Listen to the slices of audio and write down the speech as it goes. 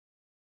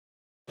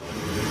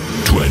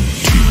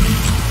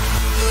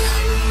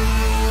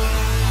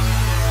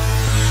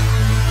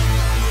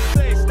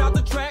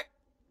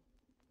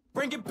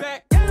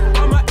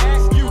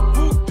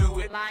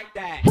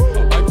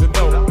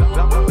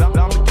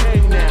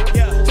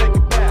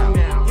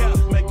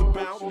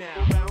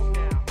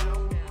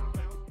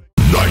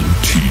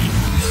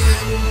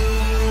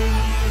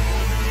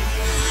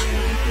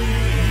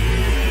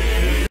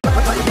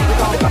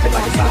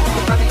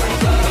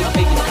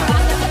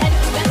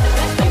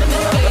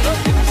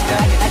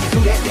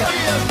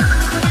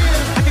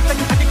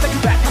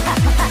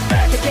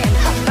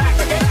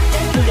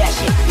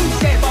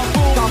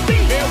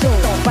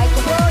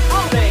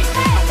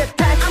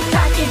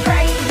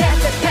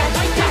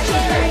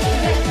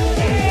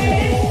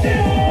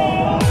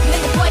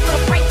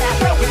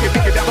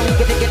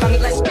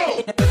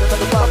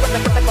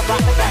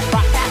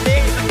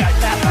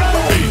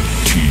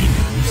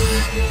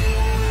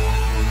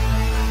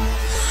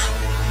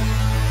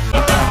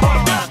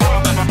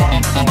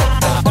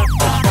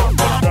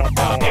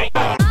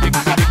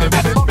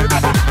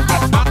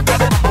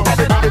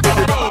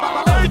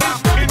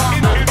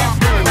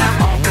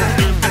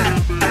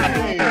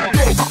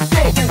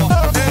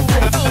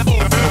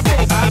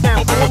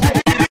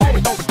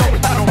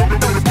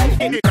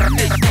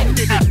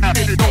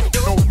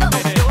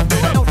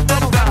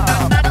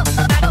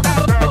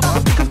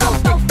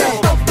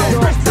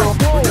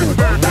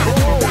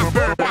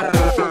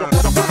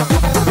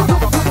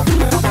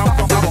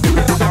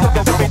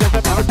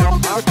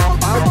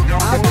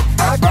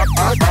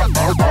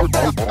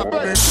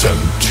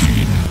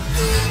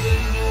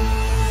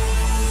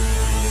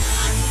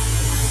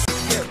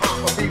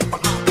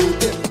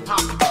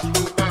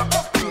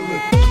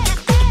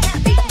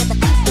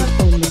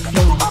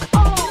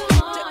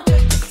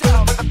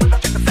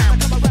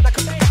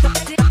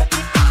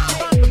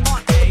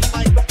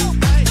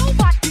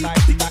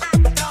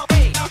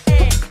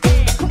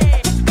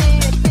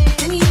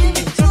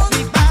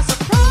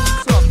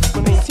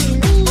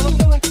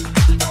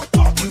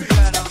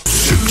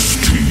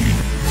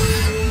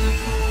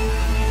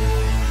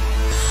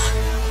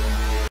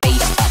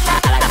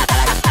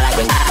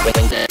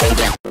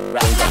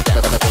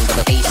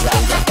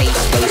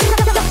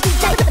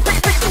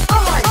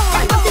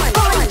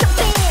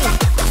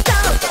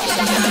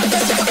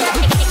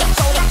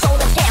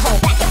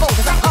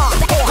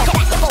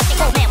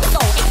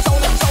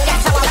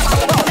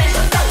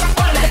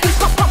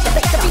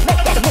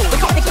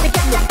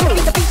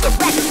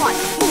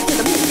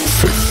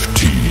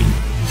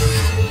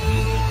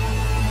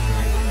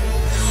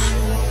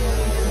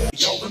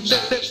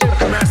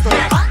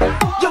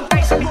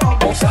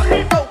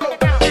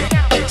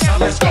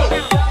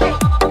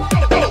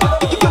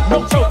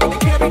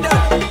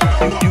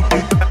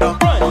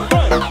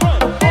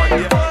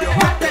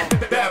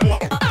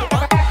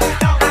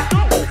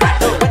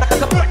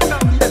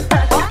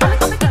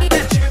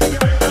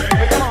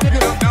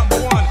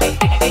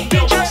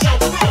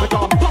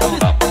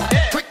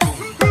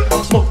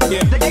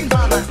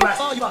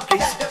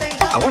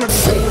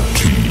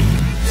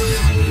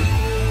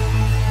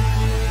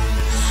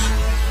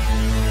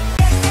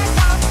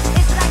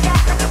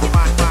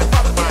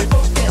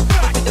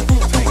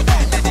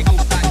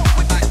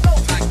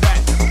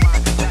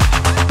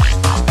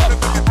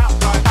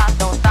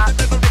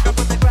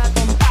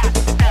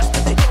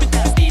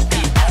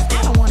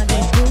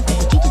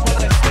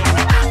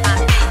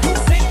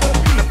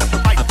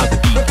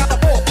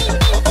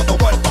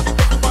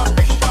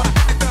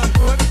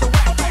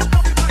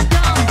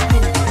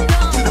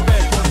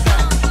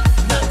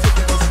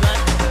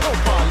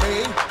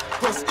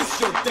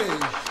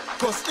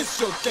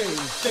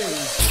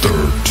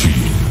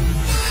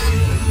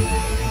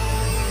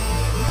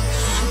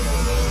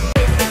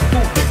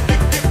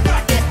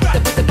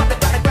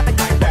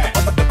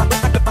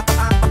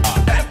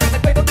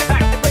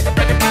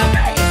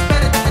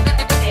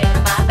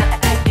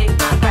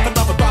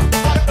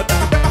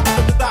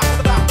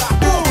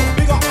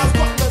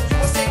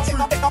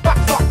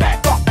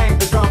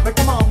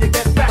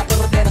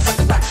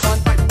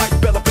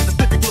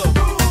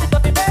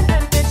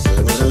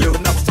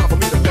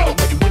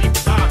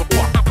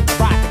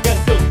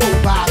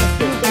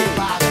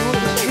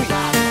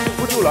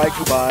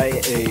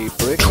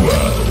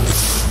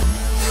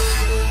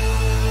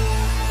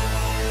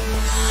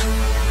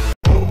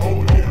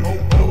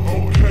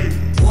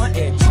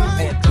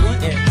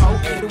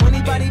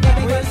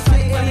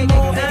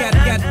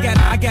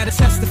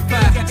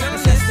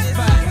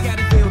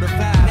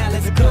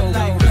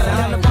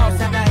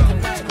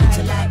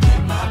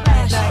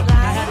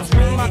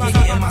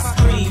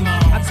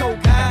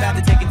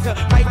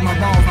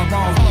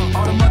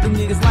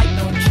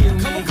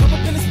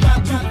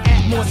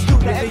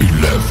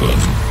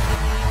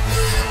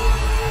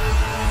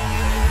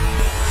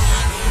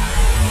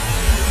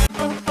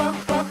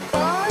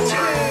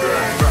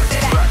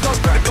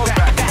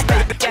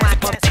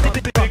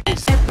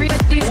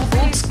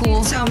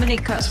they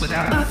cuss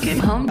without fucking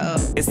home.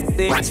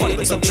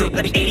 It's so true.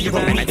 Let me 80 year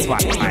old. That's why.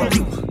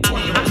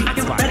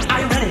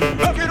 Are you ready?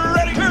 Get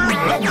ready, girl.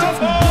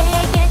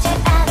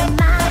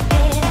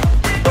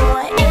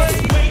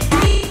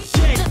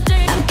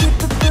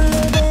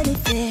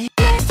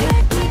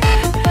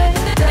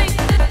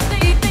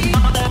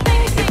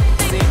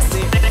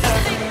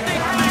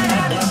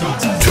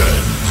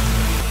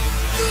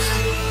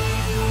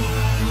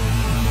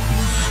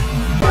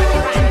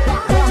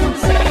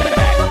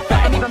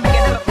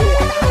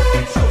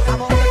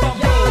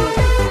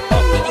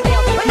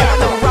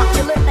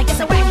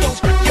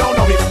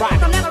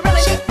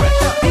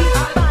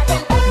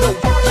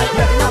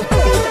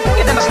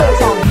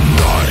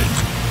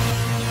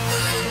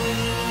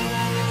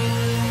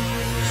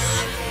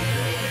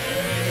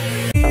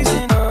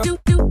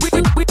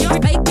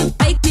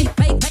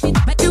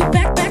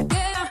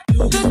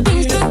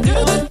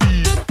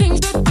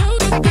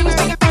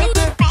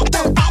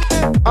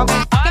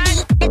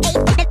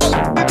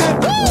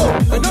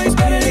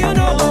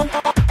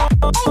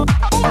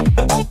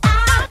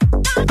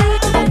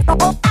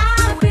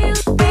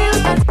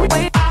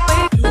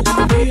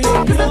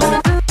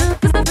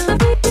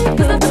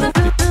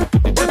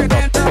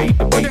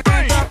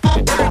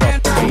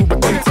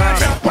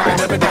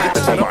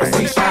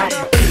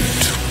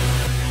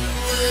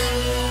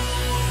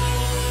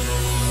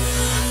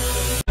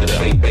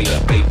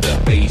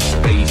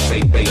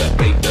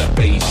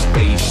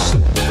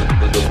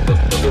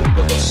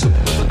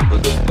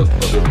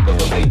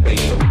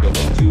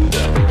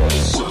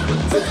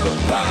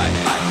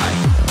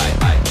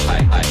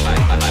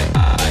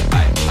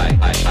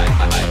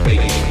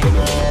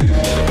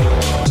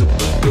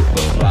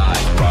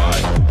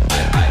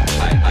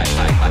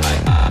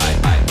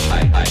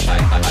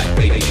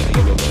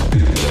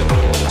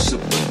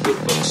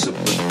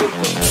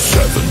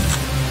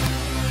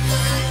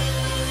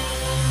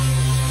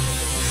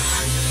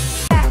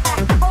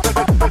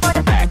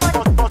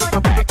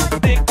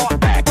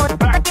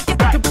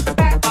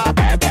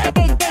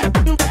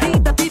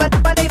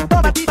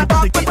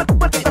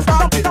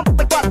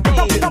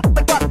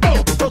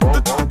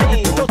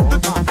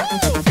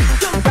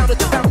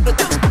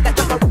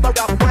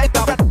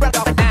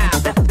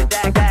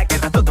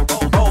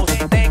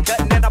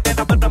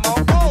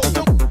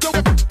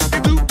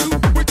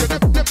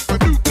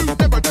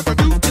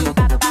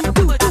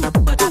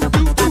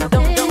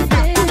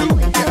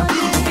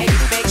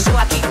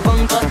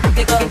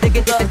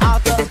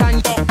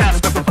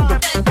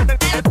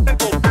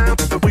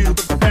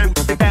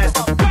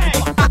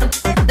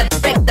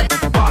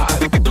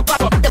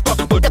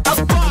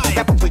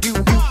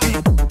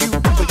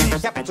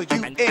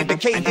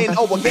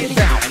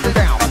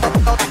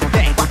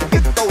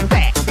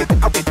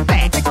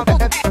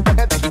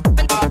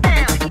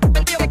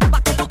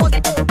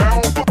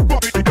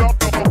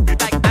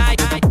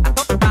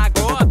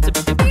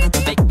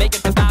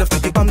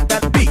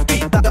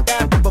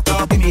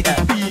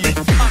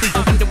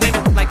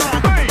 Like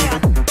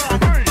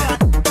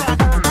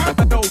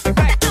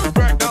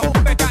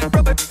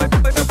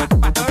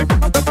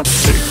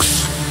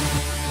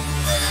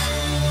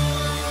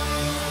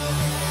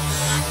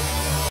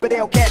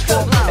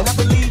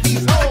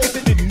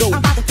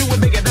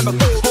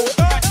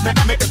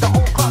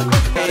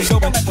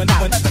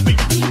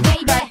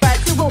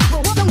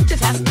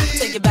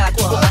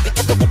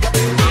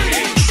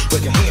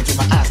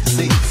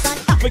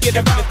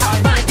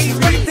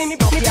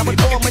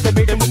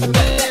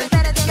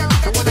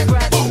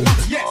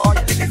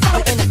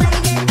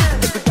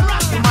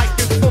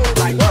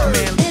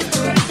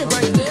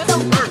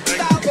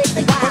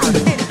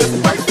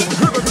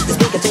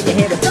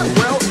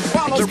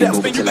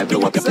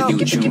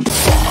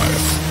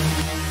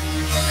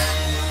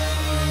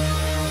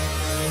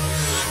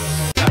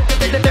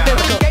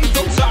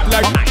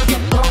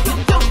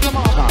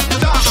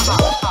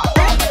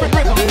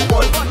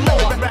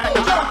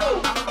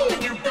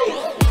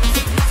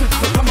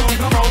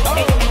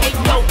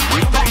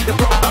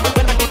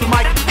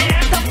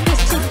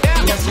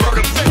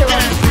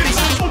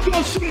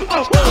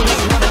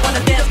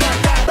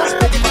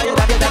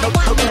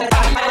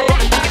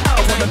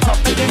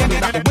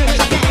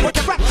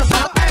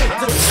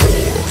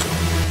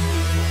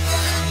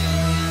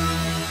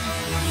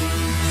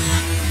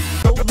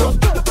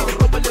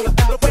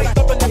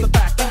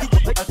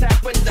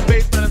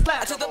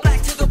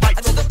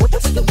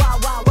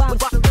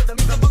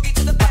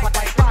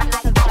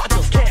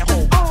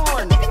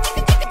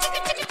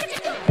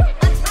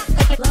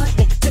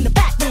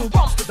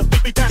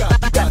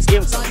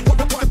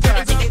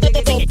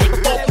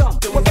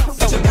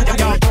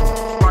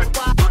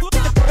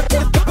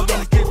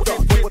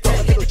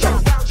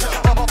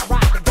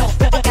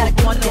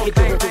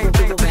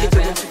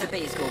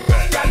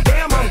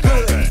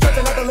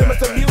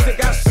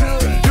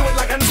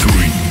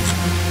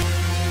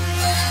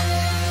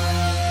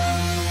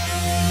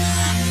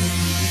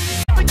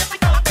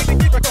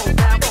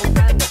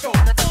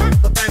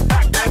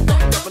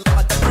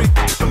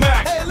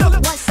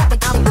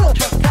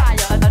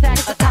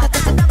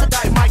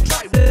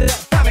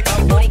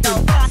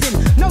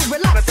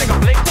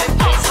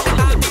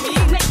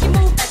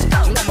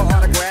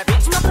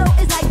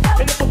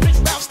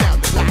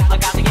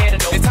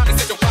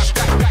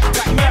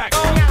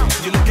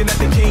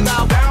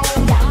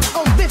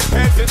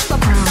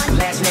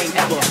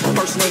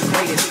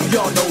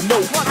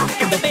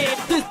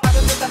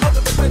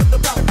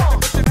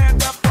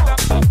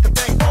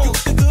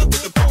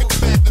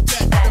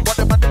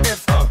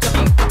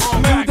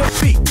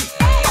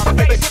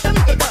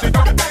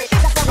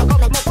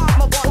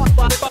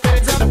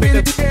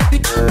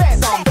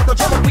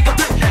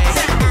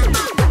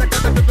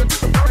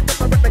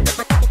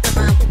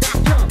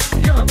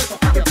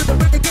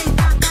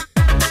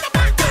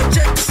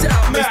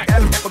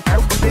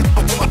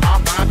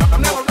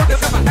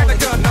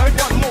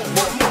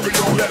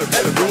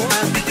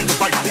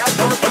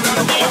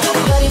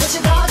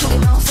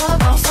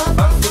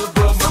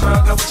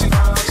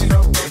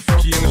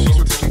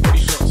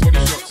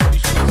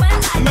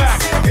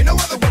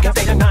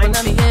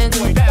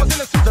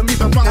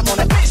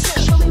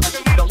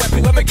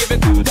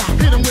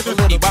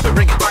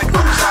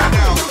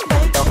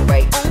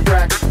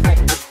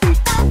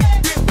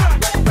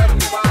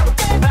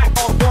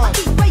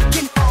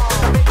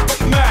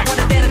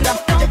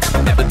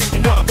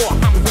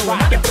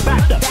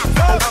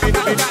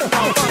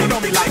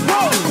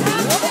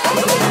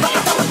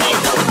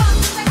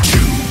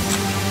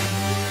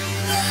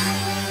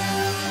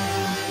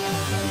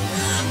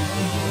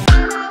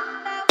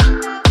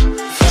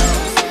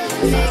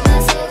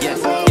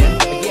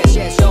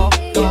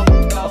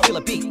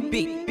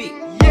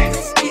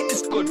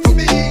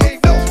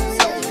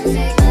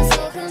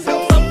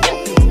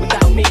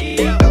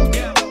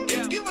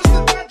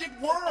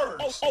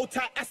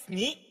오타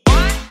아스니.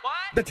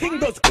 The thing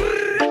goes.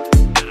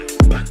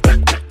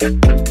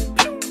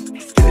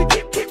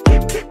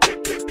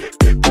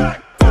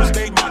 First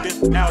they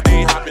mopping, now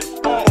they hopping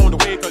all on the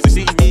way 'cause they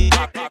see me.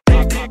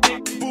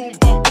 Boom,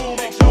 boom, boom,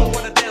 make sure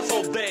wanna dance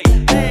all day.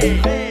 Hey,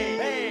 hey,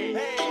 hey,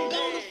 hey.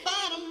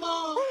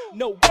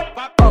 No,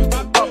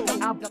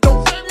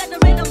 Don't let the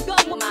rhythm go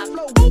with my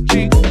flow.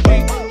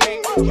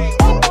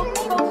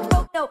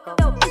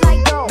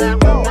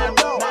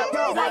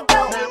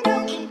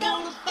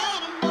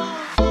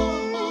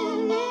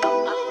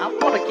 I'm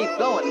gonna keep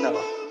going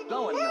though.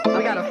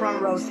 I got a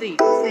front row seat.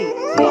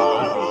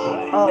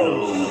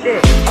 Oh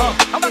shit.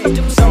 I'm about to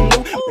do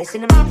something new.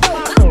 Listen to my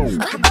flow.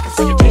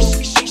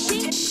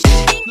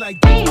 Like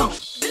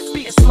this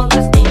beat is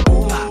molesting.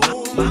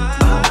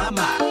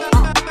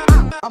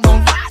 I'm on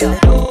fire.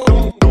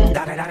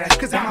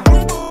 Cause I'm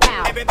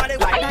everybody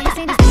like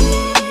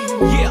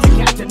yeah, you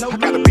got to know,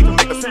 gotta be to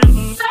make a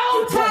sound.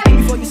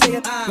 Before you say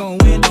it, I'm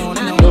going on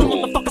and on.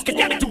 Motherfuckers can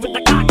get it to it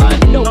like I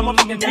know. I'm a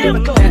fucking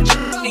damn good.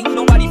 Ain't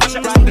nobody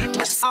pushing right me.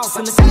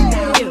 Awesome to see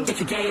you. Get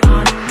your game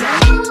on.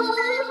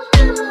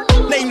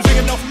 Names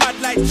ringing off my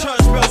like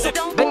church bells.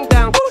 Bend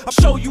down, I'll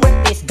show you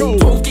what this goes.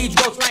 12 gauge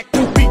goes like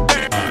 2 beat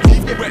bang.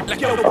 Leave your breath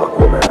like yo.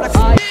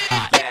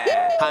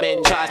 I'm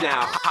in charge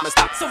now. I'ma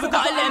stop. So we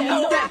gotta let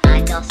know that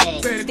I don't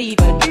say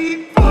Steven.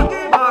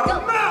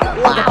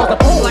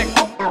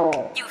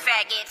 You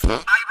faggots.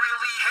 I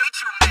really hate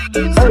you,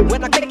 niggas.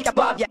 When I take a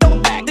bob, yeah,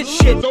 don't back this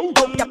shit. Don't,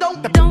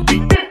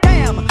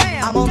 damn,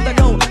 I'm on the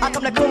go. I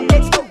come to go.